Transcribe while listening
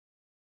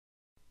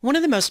One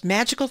of the most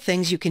magical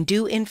things you can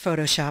do in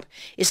Photoshop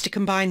is to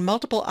combine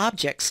multiple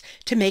objects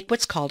to make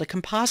what's called a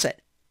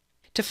composite.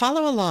 To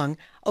follow along,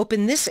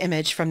 open this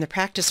image from the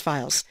practice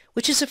files,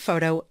 which is a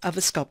photo of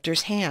a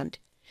sculptor's hand.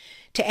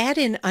 To add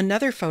in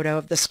another photo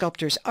of the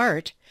sculptor's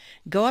art,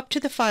 go up to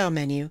the File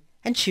menu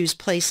and choose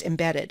Place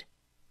Embedded.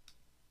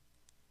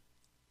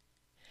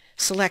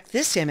 Select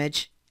this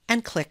image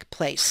and click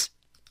Place.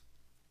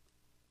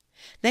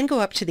 Then go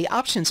up to the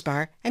Options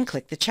bar and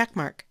click the check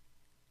mark.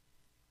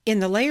 In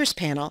the Layers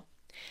panel,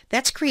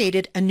 that's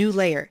created a new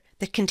layer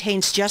that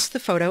contains just the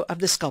photo of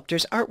the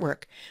sculptor's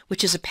artwork,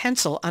 which is a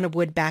pencil on a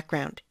wood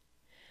background.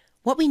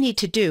 What we need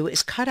to do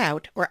is cut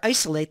out or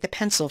isolate the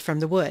pencil from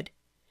the wood.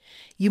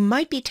 You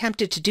might be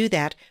tempted to do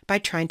that by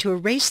trying to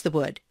erase the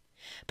wood,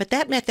 but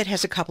that method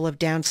has a couple of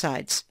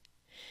downsides.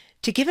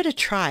 To give it a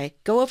try,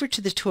 go over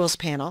to the Tools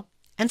panel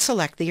and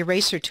select the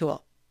Eraser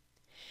tool.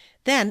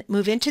 Then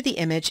move into the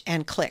image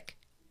and click.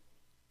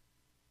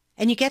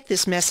 And you get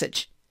this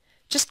message.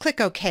 Just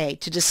click OK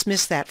to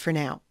dismiss that for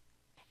now.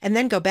 And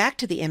then go back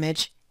to the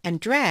image and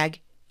drag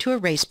to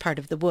erase part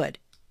of the wood.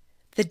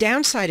 The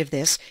downside of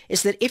this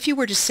is that if you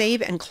were to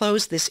save and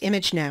close this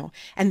image now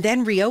and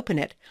then reopen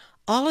it,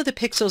 all of the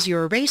pixels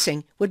you're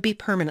erasing would be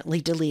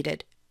permanently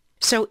deleted.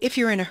 So if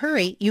you're in a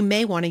hurry, you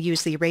may want to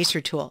use the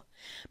Eraser tool.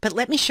 But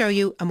let me show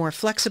you a more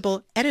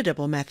flexible,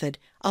 editable method,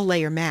 a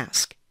layer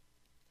mask.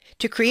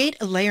 To create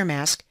a layer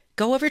mask,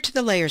 go over to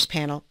the Layers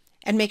panel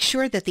and make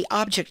sure that the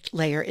object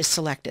layer is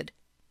selected.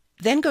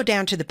 Then go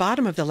down to the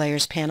bottom of the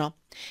Layers panel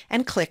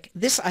and click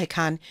this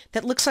icon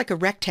that looks like a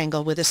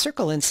rectangle with a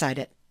circle inside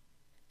it.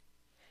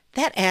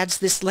 That adds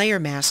this layer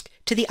mask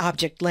to the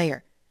object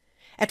layer.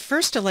 At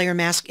first, a layer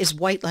mask is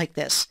white like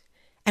this,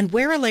 and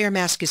where a layer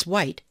mask is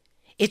white,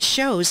 it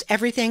shows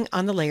everything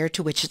on the layer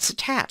to which it's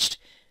attached,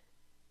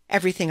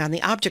 everything on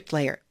the object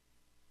layer.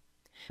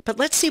 But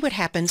let's see what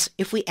happens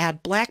if we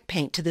add black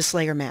paint to this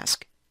layer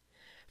mask.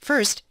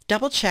 First,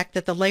 double check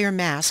that the layer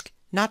mask,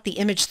 not the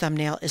image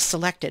thumbnail, is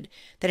selected,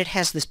 that it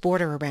has this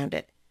border around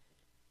it.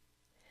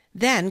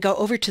 Then go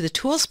over to the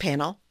Tools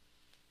panel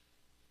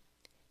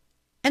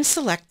and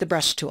select the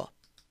Brush tool.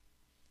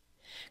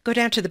 Go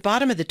down to the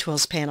bottom of the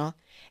Tools panel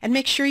and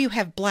make sure you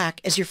have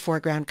black as your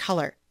foreground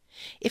color.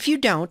 If you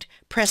don't,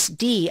 press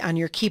D on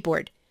your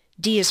keyboard.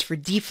 D is for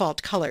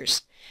Default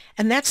Colors,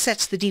 and that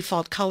sets the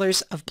default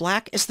colors of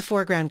black as the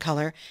foreground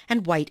color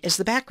and white as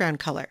the background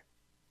color.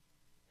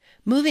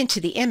 Move into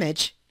the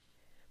image,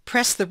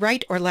 press the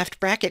right or left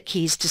bracket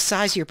keys to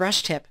size your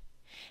brush tip,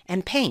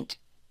 and paint.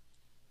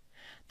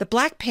 The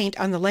black paint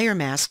on the layer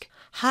mask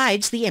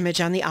hides the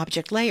image on the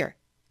object layer.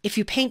 If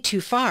you paint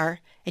too far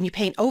and you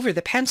paint over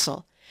the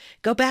pencil,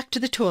 go back to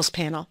the Tools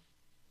panel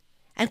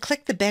and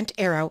click the bent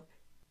arrow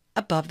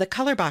above the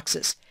color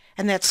boxes,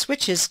 and that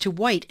switches to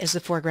white as the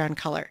foreground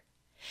color.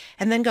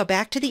 And then go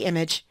back to the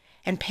image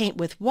and paint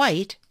with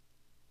white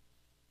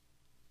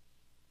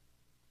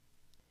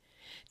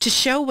to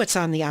show what's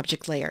on the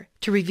object layer,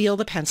 to reveal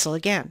the pencil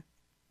again.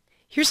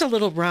 Here's a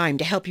little rhyme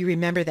to help you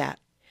remember that.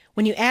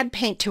 When you add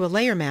paint to a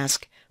layer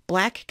mask,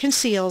 black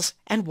conceals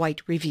and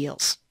white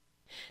reveals.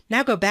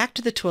 Now go back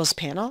to the Tools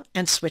panel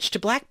and switch to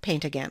black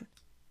paint again.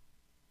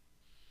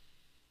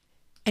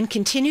 And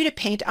continue to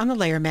paint on the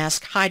layer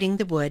mask, hiding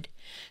the wood,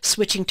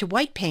 switching to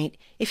white paint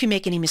if you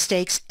make any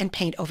mistakes and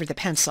paint over the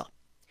pencil.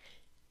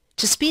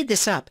 To speed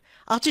this up,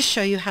 I'll just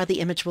show you how the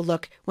image will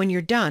look when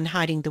you're done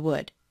hiding the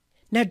wood.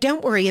 Now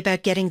don't worry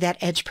about getting that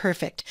edge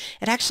perfect.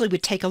 It actually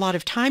would take a lot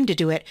of time to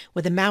do it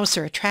with a mouse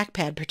or a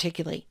trackpad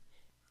particularly.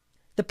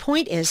 The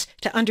point is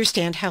to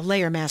understand how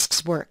layer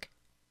masks work.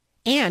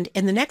 And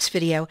in the next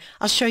video,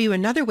 I'll show you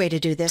another way to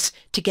do this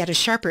to get a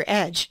sharper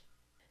edge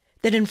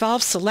that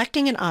involves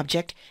selecting an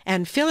object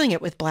and filling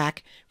it with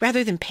black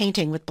rather than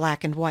painting with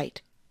black and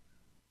white.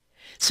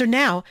 So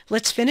now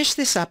let's finish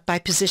this up by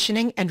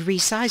positioning and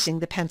resizing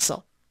the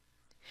pencil.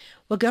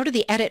 We'll go to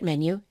the Edit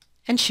menu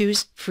and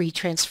choose Free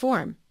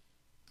Transform.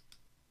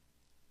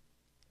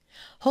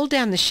 Hold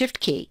down the Shift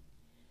key,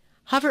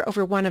 hover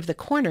over one of the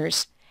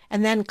corners,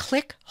 and then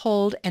click,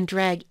 hold, and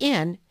drag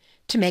in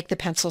to make the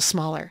pencil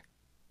smaller.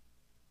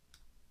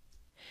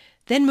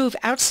 Then move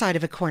outside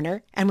of a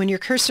corner, and when your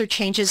cursor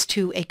changes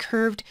to a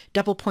curved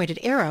double-pointed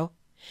arrow,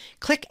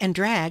 click and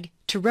drag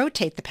to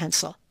rotate the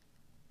pencil.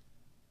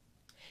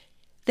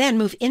 Then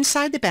move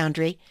inside the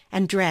boundary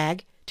and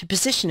drag to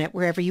position it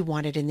wherever you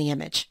want it in the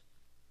image.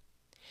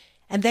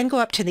 And then go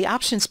up to the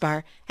Options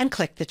bar and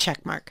click the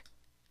check mark.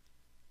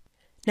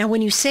 Now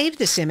when you save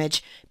this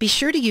image, be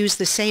sure to use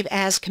the Save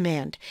As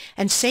command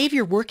and save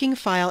your working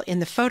file in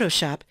the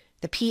Photoshop,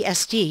 the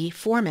PSD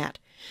format,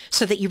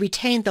 so that you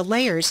retain the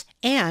layers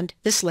and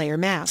this layer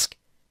mask.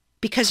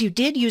 Because you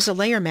did use a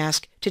layer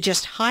mask to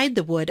just hide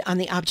the wood on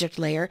the object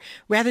layer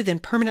rather than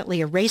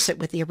permanently erase it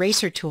with the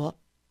Eraser tool,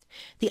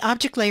 the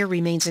object layer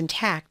remains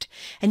intact,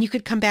 and you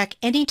could come back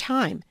any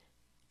time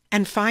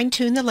and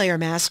fine-tune the layer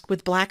mask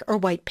with black or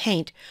white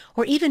paint,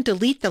 or even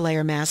delete the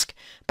layer mask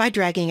by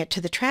dragging it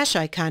to the trash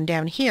icon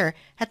down here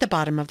at the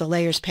bottom of the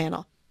Layers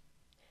panel.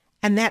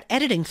 And that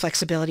editing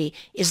flexibility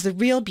is the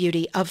real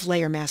beauty of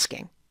layer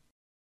masking.